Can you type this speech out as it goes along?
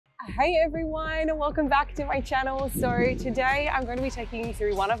Hey everyone, and welcome back to my channel. So today I'm going to be taking you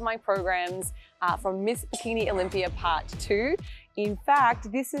through one of my programs from Miss Bikini Olympia Part 2. In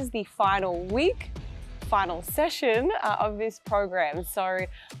fact, this is the final week, final session of this program. So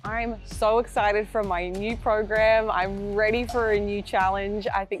I'm so excited for my new program. I'm ready for a new challenge.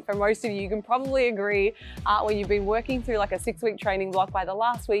 I think for most of you, you can probably agree when you've been working through like a 6-week training block, by the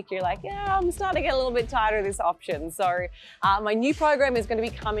last week, you're like, yeah, I'm starting to get a little bit tired of this option. So my new program is going to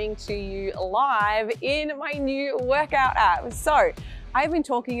be coming to you live in my new workout app. So I've been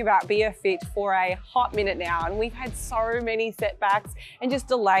talking about BiaFit for a hot minute now, and we've had so many setbacks and just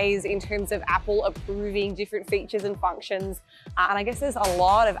delays in terms of Apple approving different features and functions. And I guess there's a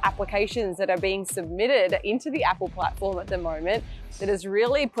lot of applications that are being submitted into the Apple platform at the moment that has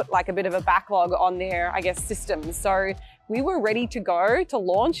really put like a bit of a backlog on their, I guess, systems. So we were ready to go to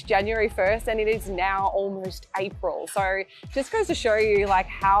launch January 1st, and it is now almost April. So just goes to show you like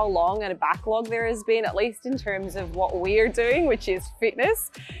how long a backlog there has been, at least in terms of what we're doing, which is fitness.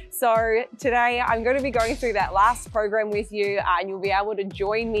 So today I'm going to be going through that last program with you, and you'll be able to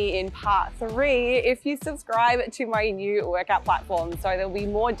join me in part 3 if you subscribe to my new workout platform. So there'll be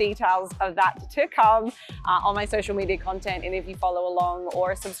more details of that to come on my social media content, and if you follow along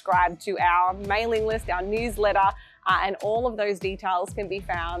or subscribe to our mailing list, our newsletter, and all of those details can be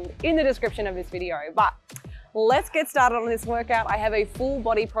found in the description of this video. But let's get started on this workout. I have a full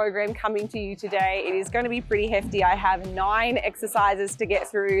body program coming to you today. It is going to be pretty hefty. I have 9 exercises to get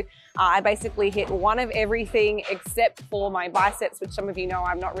through. I basically hit one of everything except for my biceps, which some of you know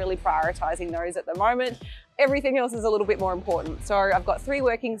I'm not really prioritizing those at the moment. Everything else is a little bit more important. So I've got 3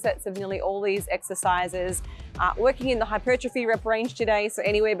 working sets of nearly all these exercises, working in the hypertrophy rep range today. So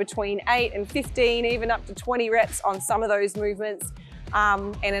anywhere between 8 and 15, even up to 20 reps on some of those movements.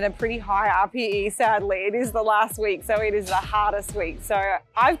 And at a pretty high RPE, sadly. It is the last week, so it is the hardest week. So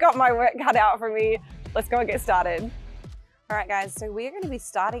I've got my work cut out for me. Let's go and get started. All right, guys, so we're going to be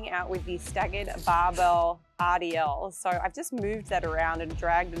starting out with the staggered barbell RDL. So I've just moved that around and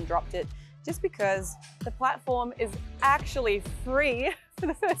dragged and dropped it just because the platform is actually free for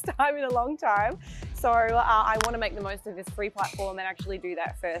the first time in a long time. So I want to make the most of this free platform and actually do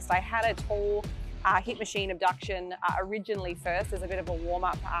that first. I had a tall hip machine abduction originally first as a bit of a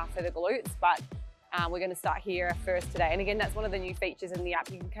warm-up for the glutes, but we're going to start here first today. And again, that's one of the new features in the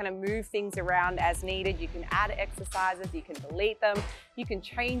app. You can kind of move things around as needed. You can add exercises, you can delete them, you can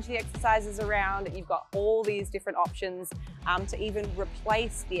change the exercises around. You've got all these different options to even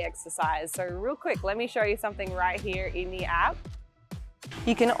replace the exercise. So real quick, let me show you something right here in the app.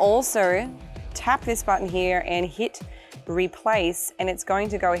 You can also tap this button here and hit replace, and it's going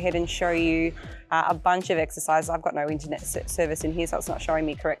to go ahead and show you a bunch of exercises. I've got no internet service in here, so it's not showing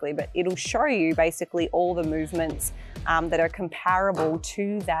me correctly, but it'll show you basically all the movements that are comparable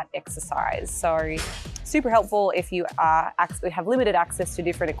to that exercise. So super helpful if you have limited access to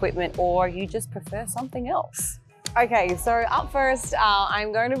different equipment, or you just prefer something else. Okay, so up first,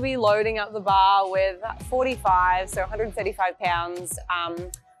 I'm going to be loading up the bar with 45, so 135 pounds.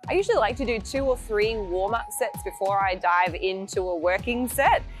 I usually like to do 2 or 3 warm-up sets before I dive into a working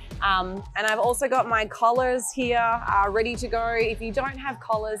set. And I've also got my collars here ready to go. If you don't have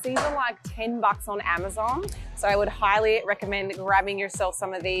collars, these are like 10 bucks on Amazon. So I would highly recommend grabbing yourself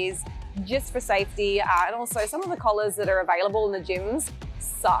some of these just for safety. And also some of the collars that are available in the gyms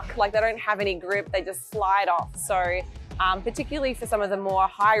suck. Like, they don't have any grip, they just slide off. So particularly for some of the more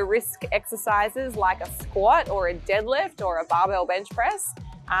high risk exercises like a squat or a deadlift or a barbell bench press,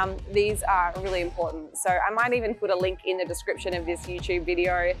 these are really important. So I might even put a link in the description of this YouTube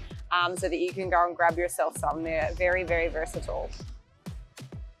video so that you can go and grab yourself some. They're very, very versatile.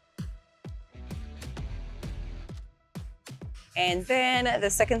 And then the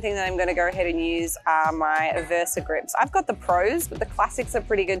second thing that I'm going to go ahead and use are my Versa grips. I've got the Pros, but the Classics are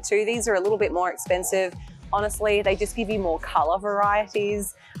pretty good too. These are a little bit more expensive. Honestly, they just give you more color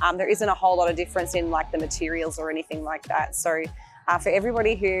varieties. There isn't a whole lot of difference in like the materials or anything like that. So for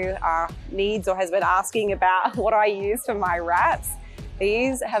everybody who needs or has been asking about what I use for my wraps,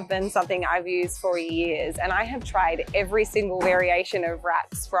 these have been something I've used for years, and I have tried every single variation of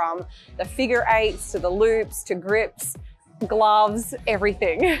wraps, from the figure 8s to the loops to grips, gloves,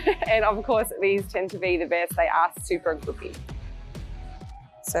 everything. And of course, these tend to be the best. They are super grippy.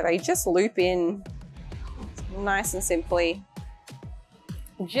 So they just loop in nice and simply,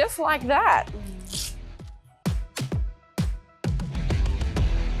 just like that.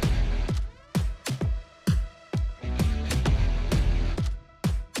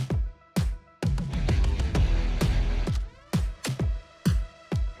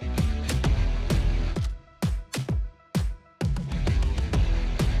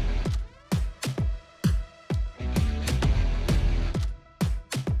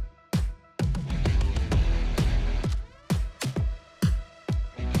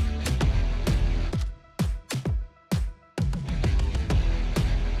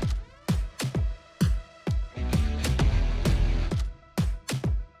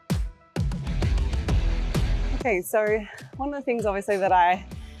 Okay, so one of the things obviously that I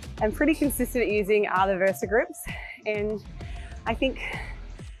am pretty consistent at using are the Versa grips. And I think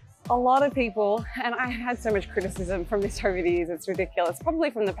a lot of people, and I had so much criticism from this over the years, it's ridiculous,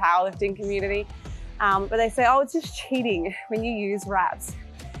 probably from the powerlifting community, but they say, oh, it's just cheating when you use wraps.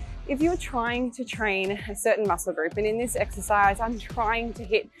 If you're trying to train a certain muscle group, and in this exercise, I'm trying to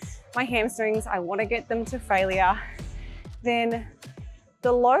hit my hamstrings, I want to get them to failure, then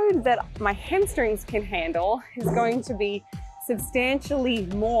the load that my hamstrings can handle is going to be substantially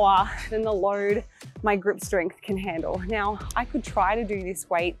more than the load my grip strength can handle. Now, I could try to do this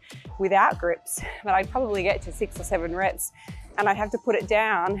weight without grips, but I'd probably get to 6 or 7 reps and I'd have to put it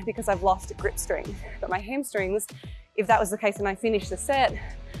down because I've lost grip strength. But my hamstrings, if that was the case and I finished the set,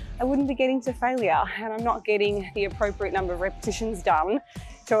 I wouldn't be getting to failure and I'm not getting the appropriate number of repetitions done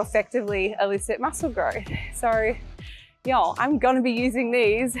to effectively elicit muscle growth. So, yeah, I'm gonna be using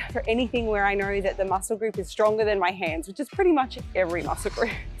these for anything where I know that the muscle group is stronger than my hands, which is pretty much every muscle group.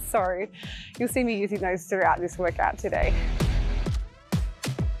 So you'll see me using those throughout this workout today.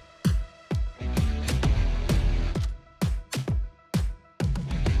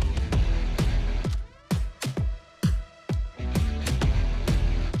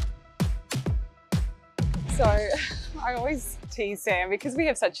 So I always tease Sam because we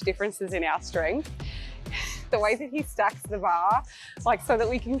have such differences in our strength. The way that he stacks the bar, like so that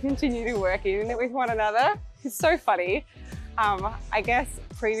we can continue to work in it with one another, is so funny. I guess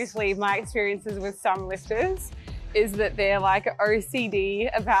previously my experiences with some lifters is that they're like OCD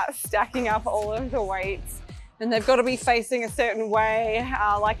about stacking up all of the weights and they've got to be facing a certain way,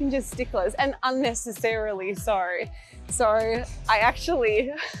 like in just sticklers, and unnecessarily so. So I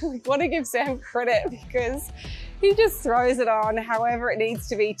actually want to give Sam credit because he just throws it on however it needs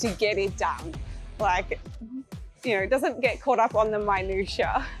to be to get it done. Like, you know, doesn't get caught up on the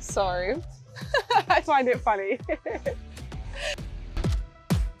minutiae. So I find it funny.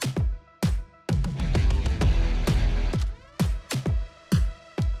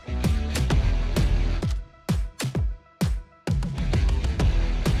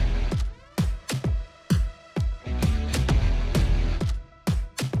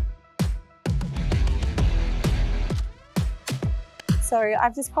 So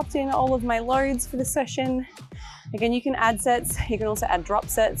I've just popped in all of my loads for the session. Again, you can add sets. You can also add drop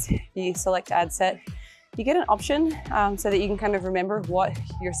sets. You select add set. You get an option so that you can kind of remember what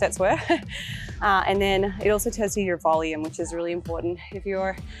your sets were. And then it also tells you your volume, which is really important if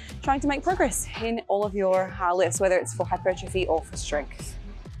you're trying to make progress in all of your lifts, whether it's for hypertrophy or for strength.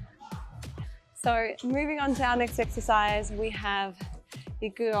 So moving on to our next exercise, we have the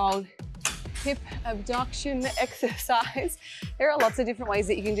good old hip abduction exercise. There are lots of different ways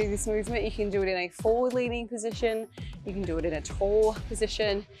that you can do this movement. You can do it in a forward leaning position. You can do it in a tall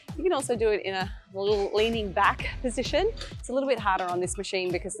position. You can also do it in a little leaning back position. It's a little bit harder on this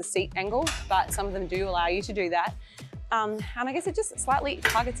machine because the seat angle, but some of them do allow you to do that. And I guess it just slightly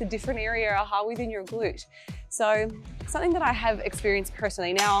targets a different area within your glute. So something that I have experienced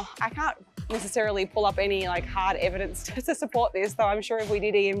personally. Now, I can't necessarily pull up any like hard evidence to support this, though I'm sure if we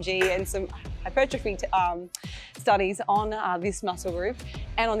did EMG and some hypertrophy studies on this muscle group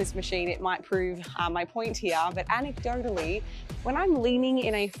and on this machine, it might prove my point here. But anecdotally, when I'm leaning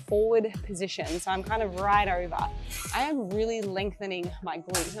in a forward position, so I'm kind of right over, I am really lengthening my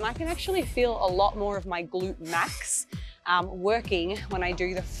glute and I can actually feel a lot more of my glute max working when I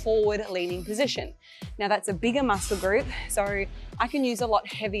do the forward leaning position. Now that's a bigger muscle group, so I can use a lot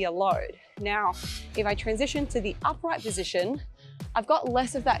heavier load. Now, if I transition to the upright position, I've got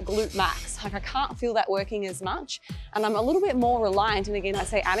less of that glute max. Like I can't feel that working as much and I'm a little bit more reliant. And again, I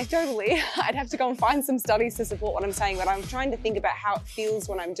say anecdotally, I'd have to go and find some studies to support what I'm saying, but I'm trying to think about how it feels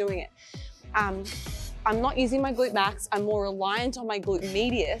when I'm doing it. I'm not using my glute max. I'm more reliant on my glute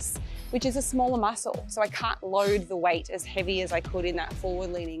medius, which is a smaller muscle. So I can't load the weight as heavy as I could in that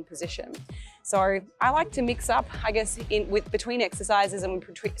forward leaning position. So I like to mix up, I guess, between exercises and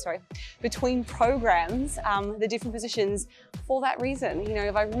between programs, the different positions for that reason. You know,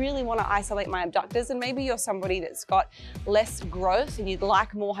 if I really want to isolate my abductors, and maybe you're somebody that's got less growth and you'd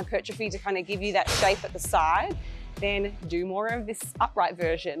like more hypertrophy to kind of give you that shape at the side, then do more of this upright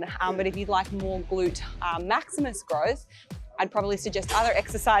version. But if you'd like more glute maximus growth, I'd probably suggest other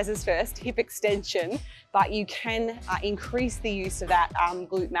exercises first, hip extension, but you can increase the use of that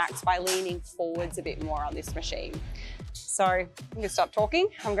glute max by leaning forwards a bit more on this machine. So I'm gonna stop talking,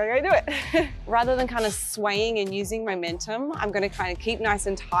 I'm gonna go do it. Rather than kind of swaying and using momentum, I'm gonna kind of keep nice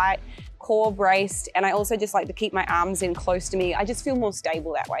and tight, core braced, and I also just like to keep my arms in close to me. I just feel more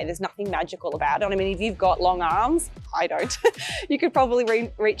stable that way. There's nothing magical about it. I mean, if you've got long arms, I don't, you could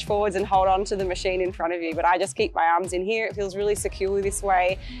probably reach forwards and hold on to the machine in front of you, but I just keep my arms in here. It feels really secure this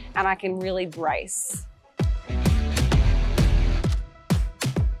way, and I can really brace.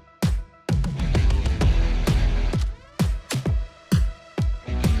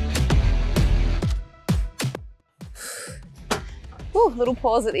 Ooh, little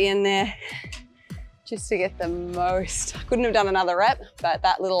pause at the end there, just to get the most. I couldn't have done another rep, but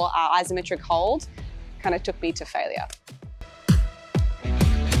that little isometric hold kind of took me to failure.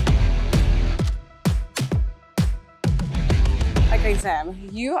 Okay, Sam,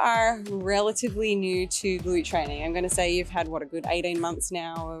 you are relatively new to glute training. I'm going to say you've had, what, a good 18 months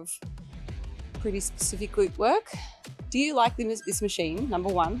now of pretty specific glute work. Do you like this machine, number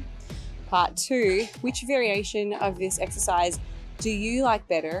one? Part two, which variation of this exercise do you like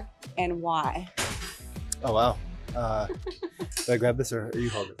better and why? Oh, wow. Do I grab this or are you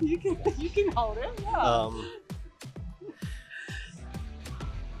hold it? You can hold it, yeah.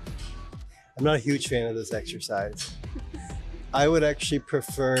 I'm not a huge fan of this exercise. I would actually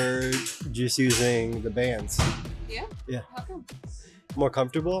prefer just using the bands. Yeah? Yeah. How come? More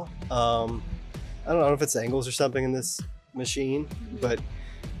comfortable. I don't know if it's angles or something in this machine, but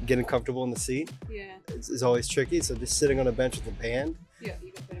getting comfortable in the seat is always tricky. So just sitting on a bench with a band. Yeah,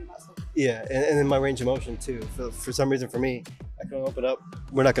 you got better muscle. Yeah, and then my range of motion too. For some reason for me, I can only open up,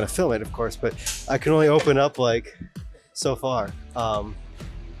 we're not gonna film it of course, but I can only open up like so far.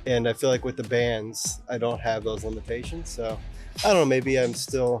 And I feel like with the bands, I don't have those limitations. So I don't know, maybe I'm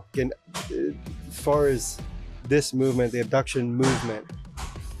still getting, as far as this movement, the abduction movement,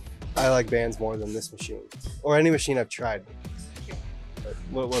 I like bands more than this machine or any machine I've tried.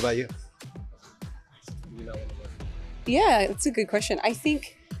 But what about you? Yeah, it's a good question. I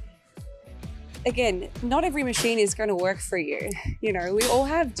think, again, not every machine is going to work for you. You know, we all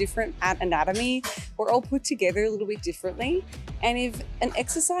have different anatomy. We're all put together a little bit differently. And if an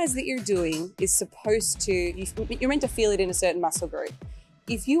exercise that you're doing is supposed to, you're meant to feel it in a certain muscle group.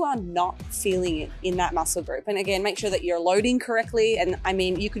 If you are not feeling it in that muscle group, and again, make sure that you're loading correctly. And I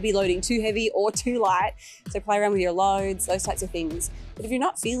mean, you could be loading too heavy or too light. So play around with your loads, those types of things. But if you're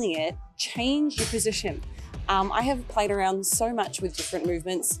not feeling it, change your position. I have played around so much with different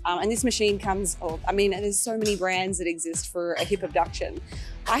movements, and this machine comes, I mean, there's so many brands that exist for a hip abduction.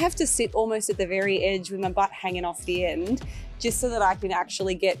 I have to sit almost at the very edge with my butt hanging off the end, just so that I can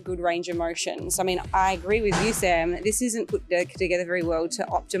actually get good range of motion. So, I mean, I agree with you, Sam, this isn't put together very well to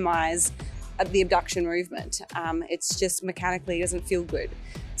optimize the abduction movement. It's just mechanically doesn't feel good.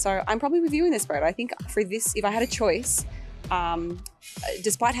 So I'm probably with you in this, Brad. I think for this, if I had a choice,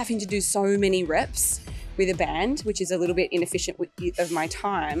 despite having to do so many reps with a band, which is a little bit inefficient of my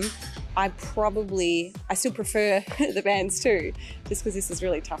time, I still prefer the bands too, just because this is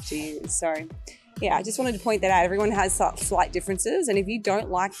really tough to use. So yeah, I just wanted to point that out. Everyone has slight differences, and if you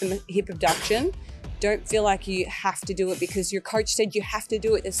don't like the hip abduction, don't feel like you have to do it because your coach said you have to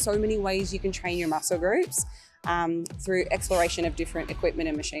do it. There's so many ways you can train your muscle groups through exploration of different equipment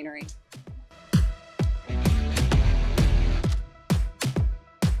and machinery.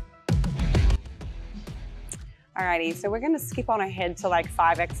 Alrighty, so we're going to skip on ahead to like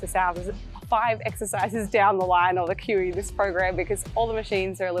five exercises down the line of the queue in this program because all the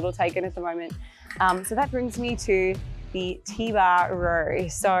machines are a little taken at the moment. So that brings me to the T-bar row.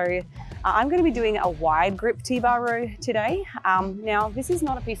 So I'm going to be doing a wide grip T-bar row today. Now, this is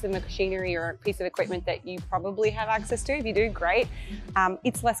not a piece of machinery or a piece of equipment that you probably have access to. If you do, great.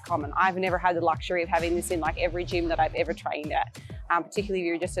 It's less common. I've never had the luxury of having this in like every gym that I've ever trained at. Particularly if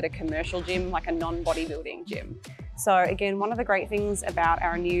you're just at a commercial gym, like a non-bodybuilding gym. So again, one of the great things about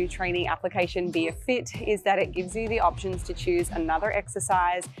our new training application, BiaFit, is that it gives you the options to choose another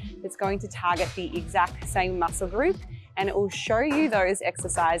exercise that's going to target the exact same muscle group, and it will show you those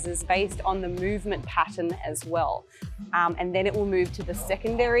exercises based on the movement pattern as well. And then it will move to the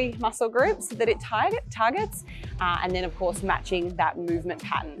secondary muscle groups that it targets, and then of course matching that movement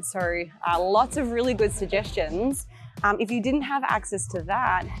pattern. So lots of really good suggestions. If you didn't have access to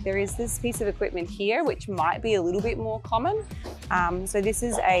that, there is this piece of equipment here, which might be a little bit more common. So this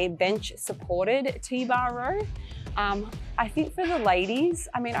is a bench supported T-bar row. I think for the ladies,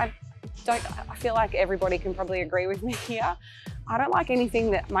 I mean, I feel like everybody can probably agree with me here. I don't like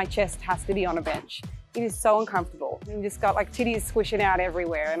anything that my chest has to be on a bench. It is so uncomfortable. You've just got like titties squishing out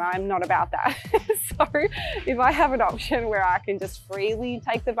everywhere, and I'm not about that. So if I have an option where I can just freely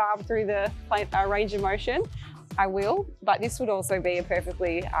take the bar through the range of motion, I will, but this would also be a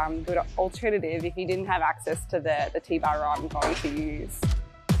perfectly good alternative if you didn't have access to the T-bar row I'm going to use.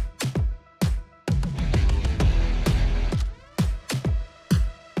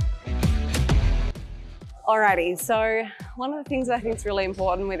 Alrighty, so one of the things I think is really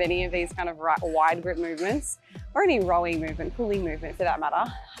important with any of these kind of wide grip movements, or any rowing movement, pulling movement for that matter,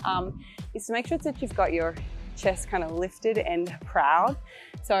 is to make sure that you've got your chest kind of lifted and proud.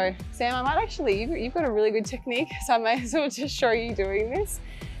 So Sam, I might actually, you've got a really good technique, so I may as well just show you doing this.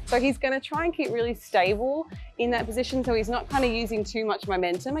 So he's going to try and keep really stable in that position, so he's not kind of using too much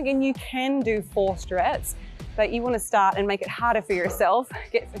momentum. Again, you can do forced reps, but you want to start and make it harder for yourself,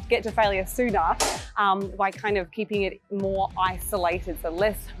 get to failure sooner by kind of keeping it more isolated, so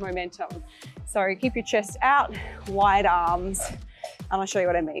less momentum. So keep your chest out, wide arms, and I'll show you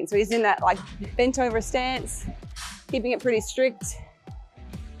what I mean. So he's in that like bent over stance, keeping it pretty strict,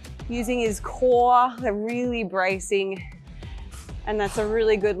 using his core, they're really bracing, and that's a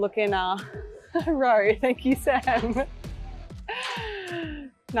really good looking row. Thank you, Sam.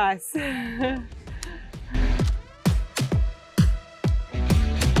 Nice.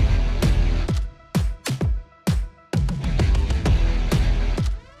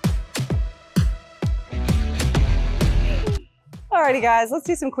 Alrighty guys, let's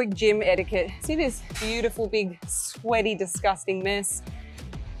do some quick gym etiquette. See this beautiful, big, sweaty, disgusting mess?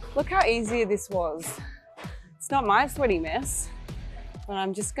 Look how easy this was. It's not my sweaty mess, but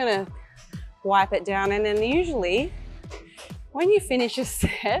I'm just gonna wipe it down. And then usually, when you finish a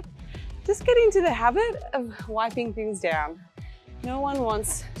set, just get into the habit of wiping things down. No one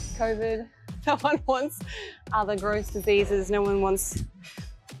wants COVID, no one wants other gross diseases, no one wants,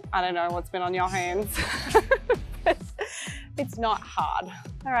 I don't know what's been on your hands. It's not hard.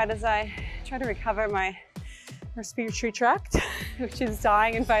 All right, as I try to recover my respiratory tract, which is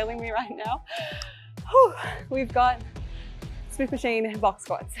dying and failing me right now, we've got Smith machine box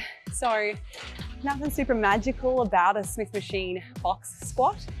squats. So nothing super magical about a Smith machine box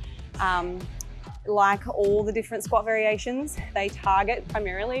squat. Like all the different squat variations, they target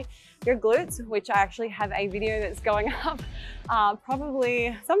primarily your glutes, which I actually have a video that's going up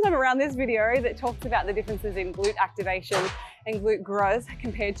probably sometime around this video that talks about the differences in glute activation and glute growth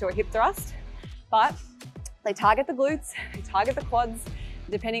compared to a hip thrust. But they target the glutes, they target the quads,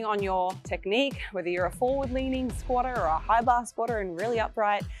 depending on your technique, whether you're a forward leaning squatter or a high bar squatter and really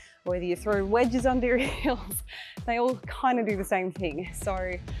upright, or whether you throw wedges under your heels, they all kind of do the same thing.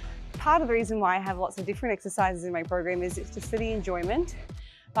 So part of the reason why I have lots of different exercises in my program is it's just for the enjoyment.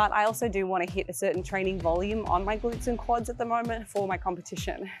 But I also do want to hit a certain training volume on my glutes and quads at the moment for my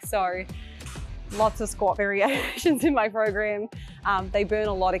competition. So lots of squat variations in my program. They burn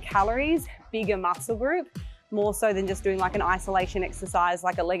a lot of calories, bigger muscle group, more so than just doing like an isolation exercise,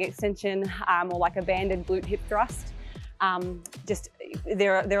 like a leg extension or like a banded glute hip thrust.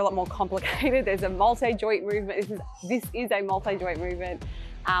 They're a lot more complicated. There's a multi-joint movement. This is a multi-joint movement.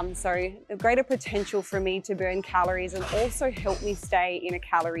 So a greater potential for me to burn calories and also help me stay in a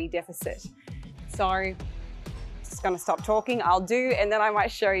calorie deficit. So just gonna stop talking, I'll do, and then I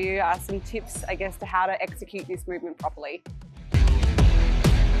might show you some tips, I guess, to how to execute this movement properly.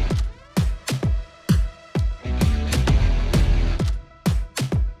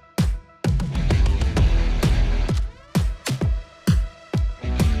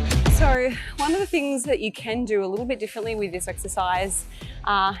 So one of the things that you can do a little bit differently with this exercise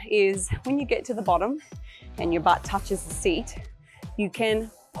is when you get to the bottom and your butt touches the seat, you can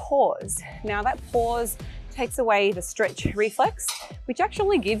pause. Now that pause takes away the stretch reflex, which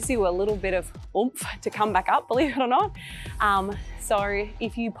actually gives you a little bit of oomph to come back up, believe it or not. So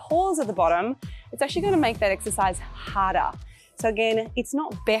if you pause at the bottom, it's actually going to make that exercise harder. So again, it's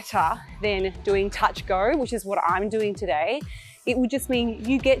not better than doing touch go, which is what I'm doing today. It would just mean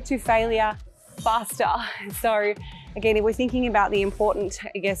you get to failure faster. So again, if we're thinking about the important,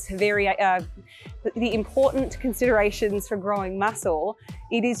 I guess, the important considerations for growing muscle,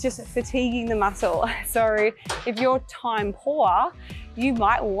 it is just fatiguing the muscle. So if you're time poor, you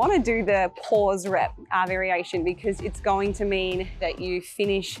might want to do the pause rep variation because it's going to mean that you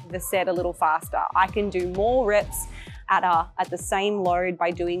finish the set a little faster. I can do more reps at the same load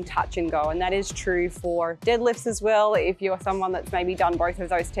by doing touch and go. And that is true for deadlifts as well, if you're someone that's maybe done both of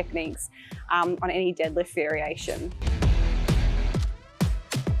those techniques on any deadlift variation.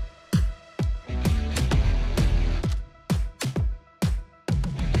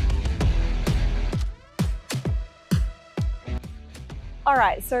 All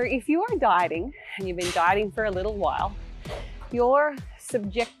right, so if you are dieting and you've been dieting for a little while, your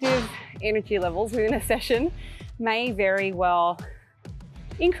subjective energy levels within a session may very well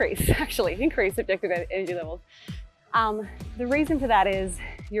increase subjective energy levels. The reason for that is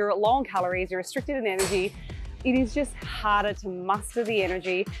you're low on calories, you're restricted in energy. It is just harder to muster the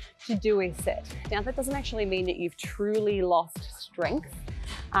energy to do a set. Now that doesn't actually mean that you've truly lost strength.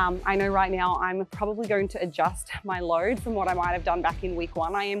 I know right now I'm probably going to adjust my load from what I might have done back in week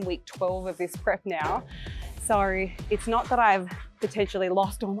 1. I am week 12 of this prep now. So it's not that I've potentially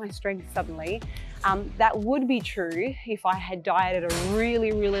lost all my strength suddenly. That would be true if I had dieted a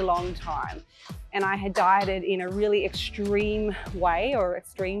really, really long time and I had dieted in a really extreme way or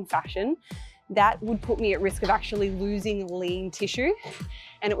extreme fashion. That would put me at risk of actually losing lean tissue.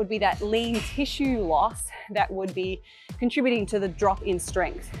 And it would be that lean tissue loss that would be contributing to the drop in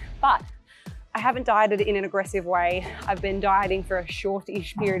strength. But I haven't dieted in an aggressive way. I've been dieting for a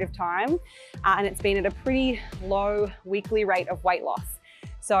short-ish period of time, and it's been at a pretty low weekly rate of weight loss.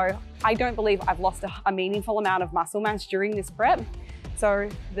 So I don't believe I've lost a meaningful amount of muscle mass during this prep. So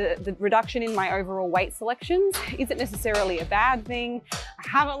the reduction in my overall weight selections isn't necessarily a bad thing. I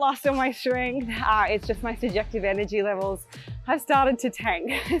haven't lost all my strength. It's just my subjective energy levels have started to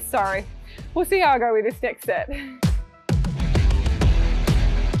tank. So we'll see how I go with this next set.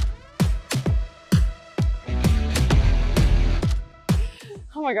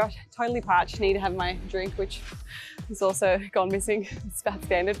 Oh my gosh, totally parched. Need to have my drink, which has also gone missing. It's about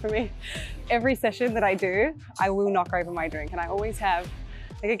standard for me. Every session that I do, I will knock over my drink, and I always have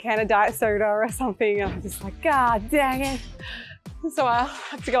like a can of diet soda or something. And I'm just like, God dang it. So I'll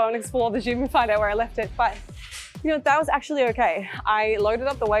have to go and explore the gym and find out where I left it. But you know, that was actually okay. I loaded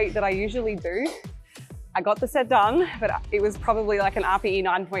up the weight that I usually do. I got the set done, but it was probably like an RPE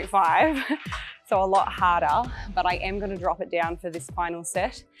 9.5. So a lot harder, but I am going to drop it down for this final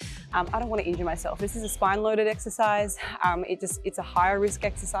set. I don't want to injure myself. This is a spine loaded exercise. It's a higher risk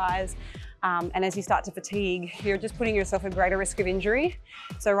exercise. And as you start to fatigue, you're just putting yourself at greater risk of injury.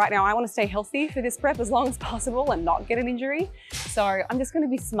 So right now I want to stay healthy for this prep as long as possible and not get an injury. So I'm just going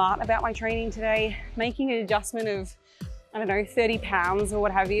to be smart about my training today, making an adjustment of, I don't know, 30 pounds or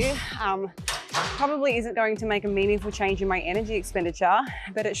what have you. Probably isn't going to make a meaningful change in my energy expenditure,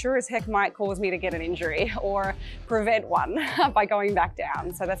 but it sure as heck might cause me to get an injury or prevent one by going back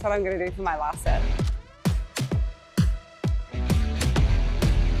down. So that's what I'm going to do for my last set.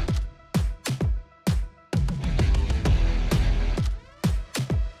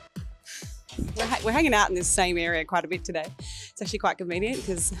 We're hanging out in this same area quite a bit today. It's actually quite convenient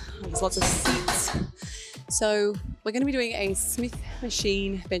because there's lots of seats. So we're going to be doing a Smith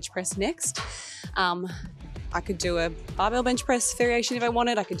machine bench press next. I could do a barbell bench press variation if I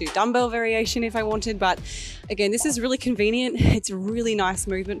wanted. I could do dumbbell variation if I wanted, but again, this is really convenient. It's a really nice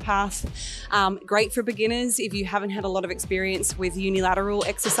movement path. Great for beginners if you haven't had a lot of experience with unilateral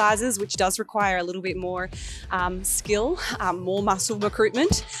exercises, which does require a little bit more skill, more muscle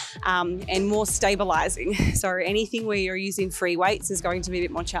recruitment, and more stabilizing. So anything where you're using free weights is going to be a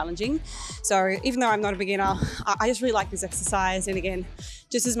bit more challenging. So even though I'm not a beginner, I just really like this exercise. And again,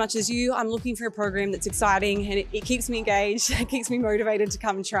 just as much as you, I'm looking for a program that's exciting and it keeps me engaged, it keeps me motivated to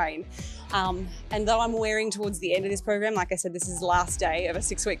come and train. And though I'm wearing towards the end of this program, like I said, this is the last day of a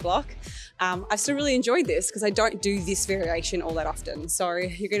 6-week block, I've still really enjoyed this because I don't do this variation all that often. So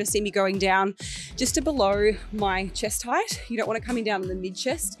you're going to see me going down just to below my chest height. You don't want it coming down in the mid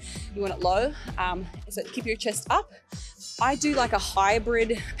chest, you want it low. So keep your chest up. I do like a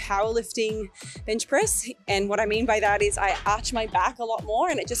hybrid powerlifting bench press. And what I mean by that is I arch my back a lot more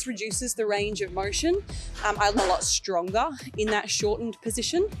and it just reduces the range of motion. I'm a lot stronger in that shortened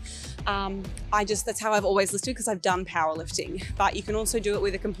position. That's how I've always listed because I've done powerlifting, but you can also do it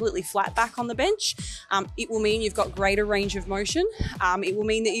with a completely flat back on the bench. It will mean you've got greater range of motion. It will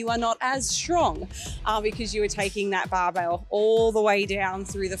mean that you are not as strong because you are taking that barbell all the way down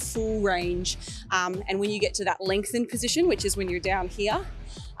through the full range. And when you get to that lengthened position, which is when you're down here,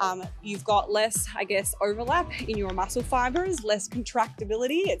 you've got less, I guess, overlap in your muscle fibers, less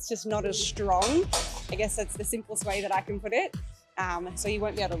contractibility. It's just not as strong. I guess that's the simplest way that I can put it. So you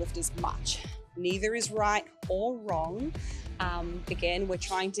won't be able to lift as much. Neither is right or wrong. Again, we're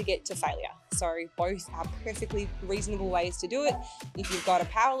trying to get to failure. So both are perfectly reasonable ways to do it. If you've got a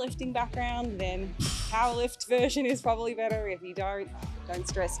powerlifting background, then powerlift version is probably better. If you don't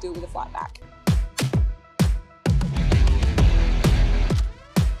stress, do it with a flat back.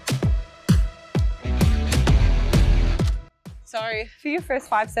 So for your first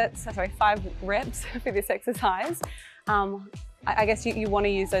 5 reps for this exercise, I guess you want to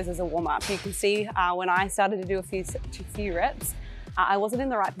use those as a warm-up. You can see when I started to do a few reps, I wasn't in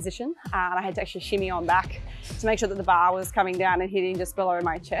the right position and I had to actually shimmy on back to make sure that the bar was coming down and hitting just below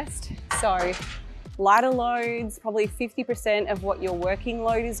my chest. So lighter loads, probably 50% of what your working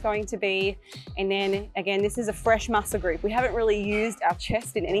load is going to be. And then again, this is a fresh muscle group. We haven't really used our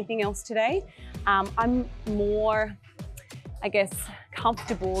chest in anything else today. I'm more I guess,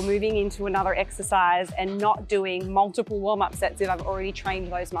 comfortable moving into another exercise and not doing multiple warm-up sets if I've already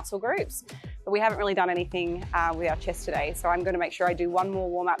trained those muscle groups. But we haven't really done anything with our chest today. So I'm going to make sure I do one more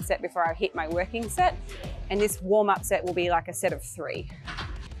warm-up set before I hit my working set. And this warm-up set will be like a set of 3.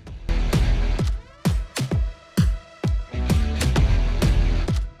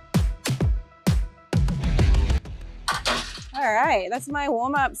 All right, that's my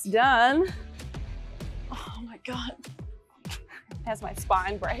warm-ups done. Oh my God. As my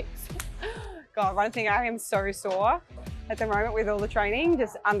spine breaks. God, one thing, I am so sore at the moment with all the training,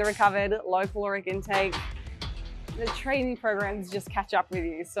 just under-recovered, low caloric intake. The training programs just catch up with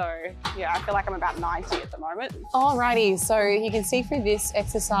you. So yeah, I feel like I'm about 90 at the moment. Alrighty, so you can see for this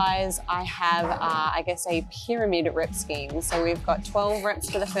exercise, I have, I guess, a pyramid rep scheme. So we've got 12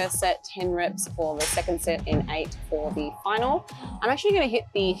 reps for the first set, 10 reps for the second set, and 8 for the final. I'm actually gonna hit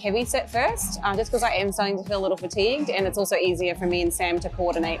the heavy set first, just because I am starting to feel a little fatigued, and it's also easier for me and Sam to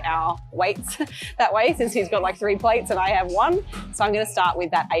coordinate our weights that way, since he's got like 3 plates and I have 1. So I'm gonna start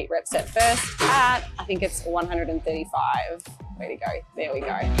with that 8 rep set first at, I think it's 135. Way to go. There we go.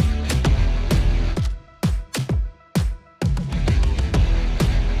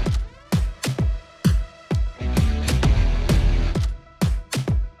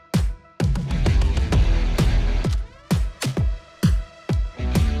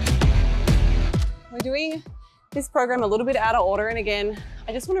 We're doing this program a little bit out of order, and again,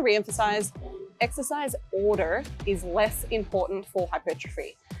 I just want to re-emphasize exercise order is less important for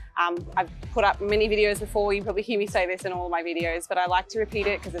hypertrophy. I've put up many videos before, you probably hear me say this in all of my videos, but I like to repeat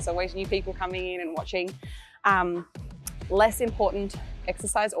it because there's always new people coming in and watching. Less important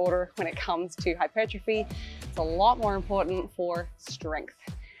exercise order when it comes to hypertrophy. It's a lot more important for strength.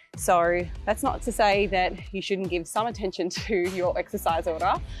 So that's not to say that you shouldn't give some attention to your exercise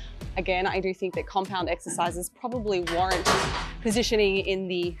order. Again, I do think that compound exercises probably warrant positioning in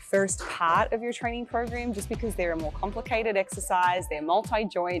the first part of your training program, just because they're a more complicated exercise, they're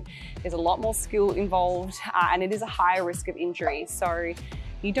multi-joint, there's a lot more skill involved, and it is a higher risk of injury. So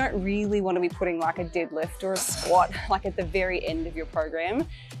you don't really want to be putting like a deadlift or a squat like at the very end of your program,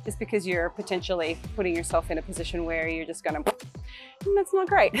 just because you're potentially putting yourself in a position where you're just going to, and that's not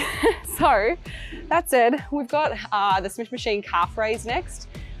great. So that said, we've got the Smith machine calf raise next.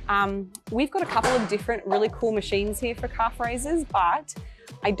 We've got a couple of different really cool machines here for calf raises, but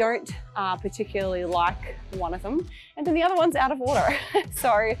I don't particularly like one of them, and then the other one's out of order.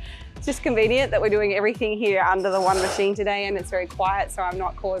 So it's just convenient that we're doing everything here under the one machine today, and it's very quiet, so I'm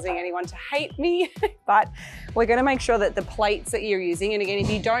not causing anyone to hate me. But we're going to make sure that the plates that you're using, and again, if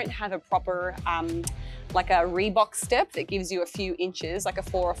you don't have a proper like a Reebok step that gives you a few inches, like a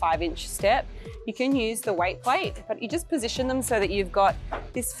 4 or 5 inch step, you can use the weight plate, but you just position them so that you've got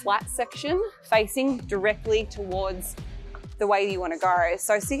this flat section facing directly towards the way you want to go.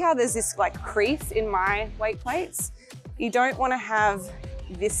 So see how there's this like crease in my weight plates? You don't want to have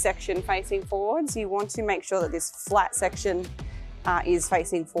this section facing forwards. You want to make sure that this flat section is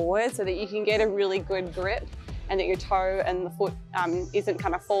facing forward so that you can get a really good grip and that your toe and the foot isn't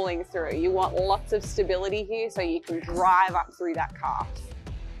kind of falling through. You want lots of stability here so you can drive up through that calf.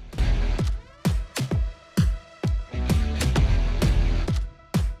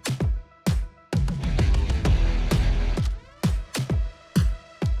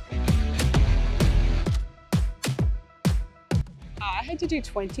 I had to do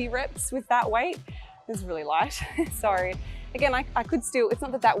 20 reps with that weight. It was really light. So again, I could still, it's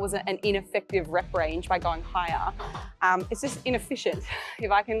not that that was an ineffective rep range by going higher. It's just inefficient.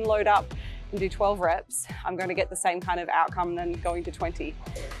 If I can load up and do 12 reps, I'm going to get the same kind of outcome than going to 20.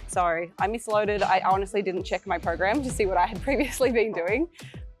 So I misloaded. I honestly didn't check my program to see what I had previously been doing.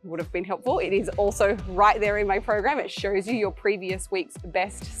 Would have been helpful. It is also right there in my program. It shows you your previous week's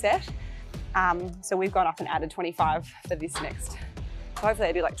best set. So we've gone up and added 25 for this next. So hopefully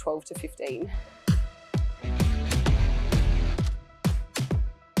I do like 12 to 15.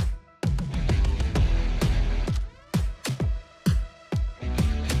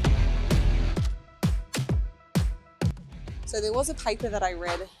 So there was a paper that I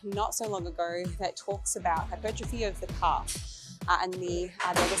read not so long ago that talks about hypertrophy of the calf. I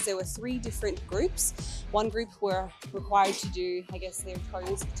guess there were 3 different groups. One group were required to do, I guess, their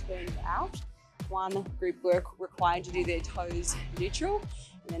toes turned out. One group were required to do their toes neutral.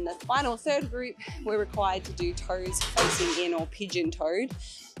 And then the final 3rd group were required to do toes facing in or pigeon-toed.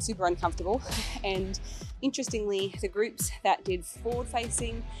 Super uncomfortable. And interestingly, the groups that did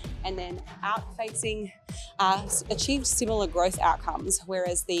forward-facing and then out-facing achieved similar growth outcomes,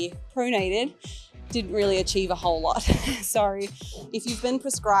 whereas the pronated didn't really achieve a whole lot. So if you've been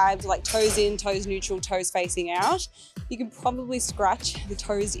prescribed like toes in, toes neutral, toes facing out, you can probably scratch the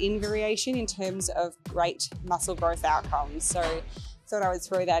toes in variation in terms of great muscle growth outcomes. So thought I would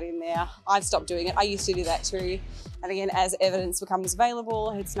throw that in there. I've stopped doing it. I used to do that too. And again, as evidence becomes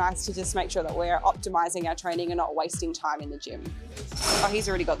available, it's nice to just make sure that we're optimizing our training and not wasting time in the gym. Oh, he's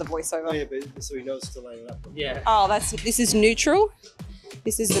already got the voiceover. Oh yeah, but so he knows to line it up. Yeah. Oh, this is neutral.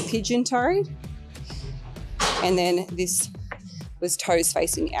 This is the pigeon toe. And then this was toes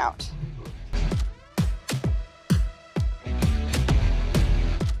facing out.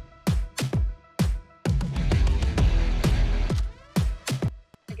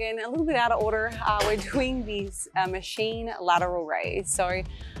 Again, a little bit out of order, we're doing these machine lateral raise. So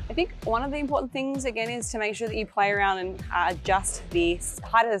I think one of the important things again is to make sure that you play around and adjust the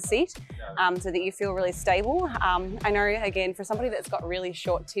height of the seat so that you feel really stable. I know again, for somebody that's got really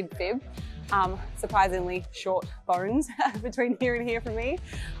short tib fib, surprisingly short bones between here and here for me,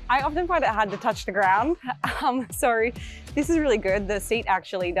 I often find it hard to touch the ground. So this is really good. The seat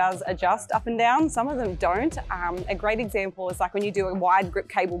actually does adjust up and down. Some of them don't. A great example is like when you do a wide grip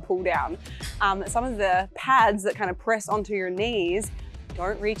cable pull down. Some of the pads that kind of press onto your knees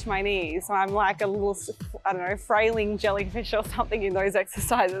don't reach my knees. So I'm like a little, I don't know, frailing jellyfish or something in those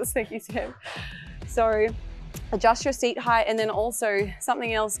exercises. Thank you, Sam. So adjust your seat height, and then also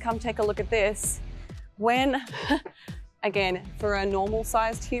something else, come take a look at this. When, again, for a normal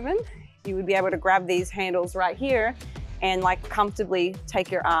sized human, you would be able to grab these handles right here and like comfortably take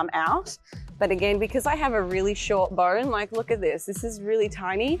your arm out. But again, because I have a really short bone, like look at this, this is really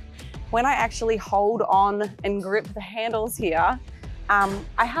tiny. When I actually hold on and grip the handles here,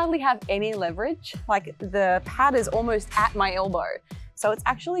 I hardly have any leverage. Like the pad is almost at my elbow. So it's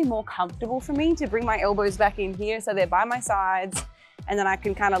actually more comfortable for me to bring my elbows back in here so they're by my sides, and then I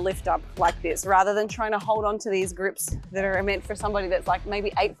can kind of lift up like this rather than trying to hold on to these grips that are meant for somebody that's like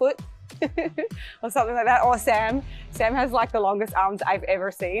maybe 8 foot or something like that. Or Sam. Sam has like the longest arms I've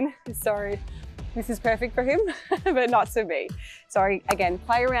ever seen. So this is perfect for him, but not for me. So again,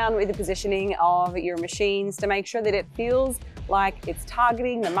 play around with the positioning of your machines to make sure that it feels like it's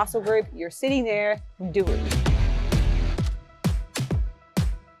targeting the muscle group you're sitting there doing.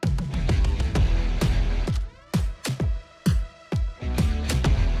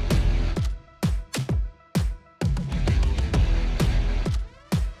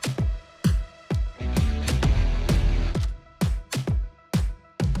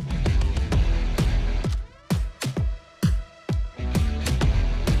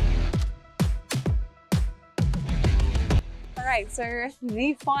 Alright, so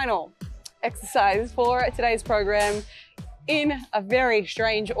the final exercise for today's program, in a very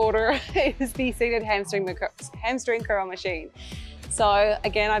strange order, is the seated hamstring curl machine. So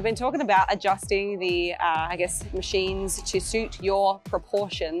again, I've been talking about adjusting the, I guess, machines to suit your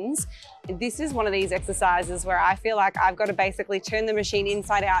proportions. This is one of these exercises where I feel like I've got to basically turn the machine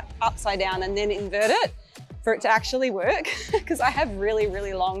inside out, upside down, and then invert it for it to actually work, because I have really,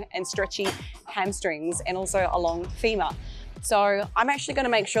 really long and stretchy hamstrings and also a long femur. So I'm actually going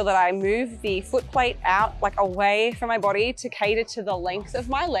to make sure that I move the foot plate out, like away from my body to cater to the length of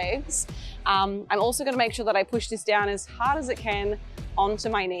my legs. I'm also going to make sure that I push this down as hard as it can onto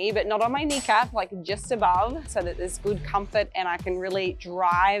my knee, but not on my kneecap, like just above, so that there's good comfort and I can really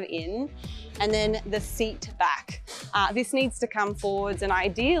drive in. And then the seat back. This needs to come forwards and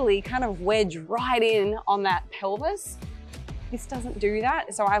ideally kind of wedge right in on that pelvis. This doesn't do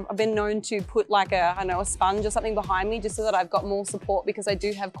that. So I've been known to put like a, I don't know, a sponge or something behind me just so that I've got more support, because I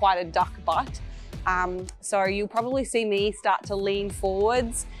do have quite a duck butt. So you'll probably see me start to lean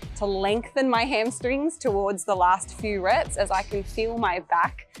forwards to lengthen my hamstrings towards the last few reps as I can feel my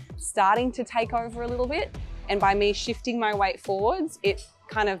back starting to take over a little bit. And by me shifting my weight forwards, it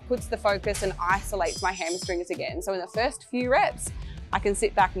kind of puts the focus and isolates my hamstrings again. So in the first few reps, I can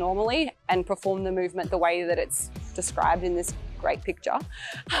sit back normally and perform the movement the way that it's described in this great picture.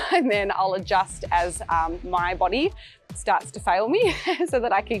 And then I'll adjust as my body starts to fail me so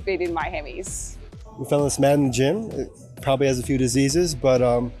that I keep it in my hemis. We found this man in the gym. It probably has a few diseases, but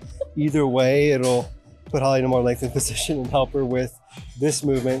either way, it'll put Holly in a more lengthened position and help her with this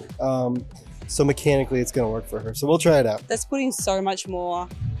movement. So mechanically, it's going to work for her. So we'll try it out. That's putting so much more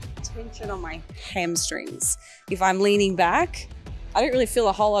tension on my hamstrings. If I'm leaning back, I don't really feel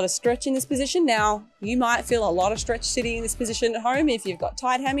a whole lot of stretch in this position. Now, you might feel a lot of stretch sitting in this position at home if you've got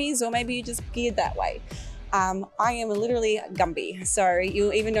tight hammies, or maybe you're just geared that way. I am literally Gumby. So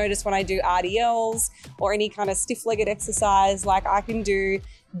you'll even notice when I do RDLs or any kind of stiff-legged exercise, like I can do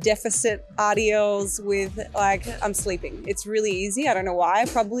deficit RDLs with like, I'm sleeping. It's really easy. I don't know why,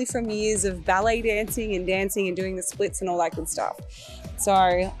 probably from years of ballet dancing and doing the splits and all that good stuff.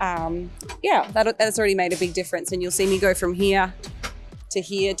 So yeah, that's already made a big difference. And you'll see me go from here to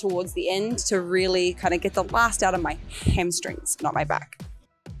here towards the end to really kind of get the last out of my hamstrings, not my back.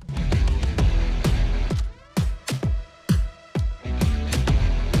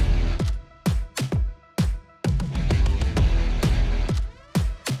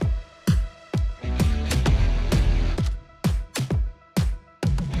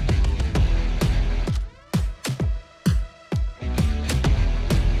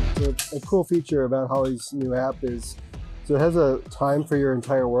 A cool feature about Holly's new app is, so it has a time for your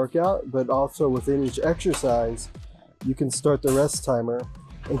entire workout, but also within each exercise, you can start the rest timer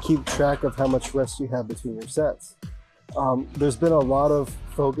and keep track of how much rest you have between your sets. There's been a lot of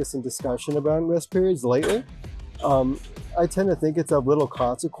focus and discussion about rest periods lately. I tend to think it's of little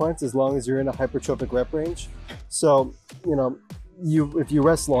consequence as long as you're in a hypertrophic rep range. So, you know, if you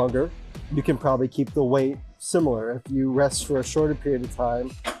rest longer, you can probably keep the weight similar. If you rest for a shorter period of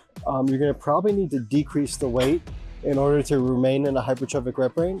time, you're going to probably need to decrease the weight in order to remain in a hypertrophic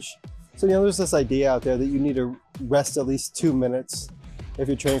rep range. So, you know, there's this idea out there that you need to rest at least 2 minutes if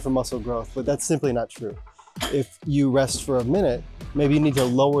you're training for muscle growth, but that's simply not true. If you rest for a minute, maybe you need to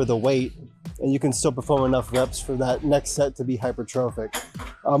lower the weight and you can still perform enough reps for that next set to be hypertrophic.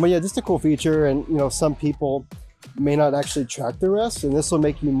 But yeah, just a cool feature. And, you know, some people may not actually track the rest, and this will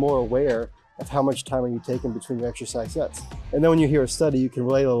make you more aware of how much time are you taking between your exercise sets. And then when you hear a study, you can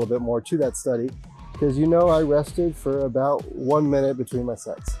relate a little bit more to that study, because you know I rested for about 1 minute between my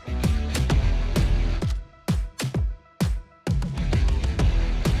sets.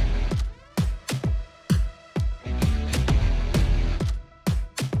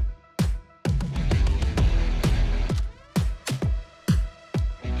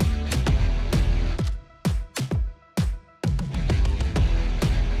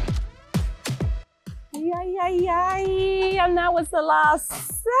 Yay, and that was the last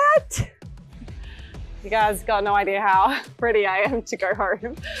set. You guys got no idea how ready I am to go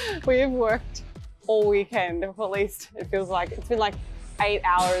home. We've worked all weekend, or at least it feels like. It's been like 8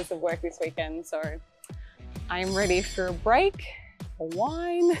 hours of work this weekend, so I'm ready for a break, a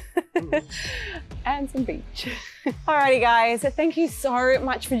wine, and some beach. Alrighty guys, thank you so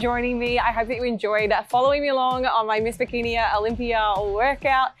much for joining me. I hope that you enjoyed following me along on my Miss Bikini Olympia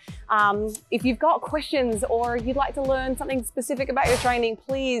workout. If you've got questions or you'd like to learn something specific about your training,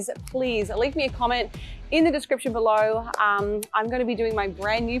 please leave me a comment in the description below. I'm going to be doing my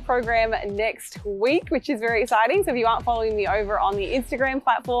brand new program next week, which is very exciting. So if you aren't following me over on the Instagram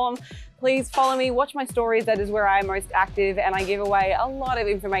platform, please follow me, watch my stories. That is where I'm most active, and I give away a lot of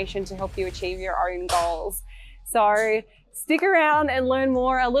information to help you achieve your own goals. So stick around and learn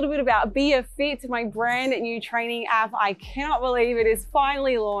more a little bit about BiaFit, my brand new training app. I cannot believe it is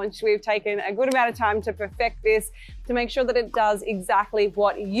finally launched. We've taken a good amount of time to perfect this, to make sure that it does exactly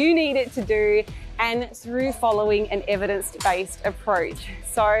what you need it to do, and through following an evidence-based approach.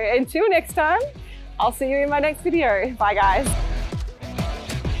 So until next time, I'll see you in my next video. Bye guys.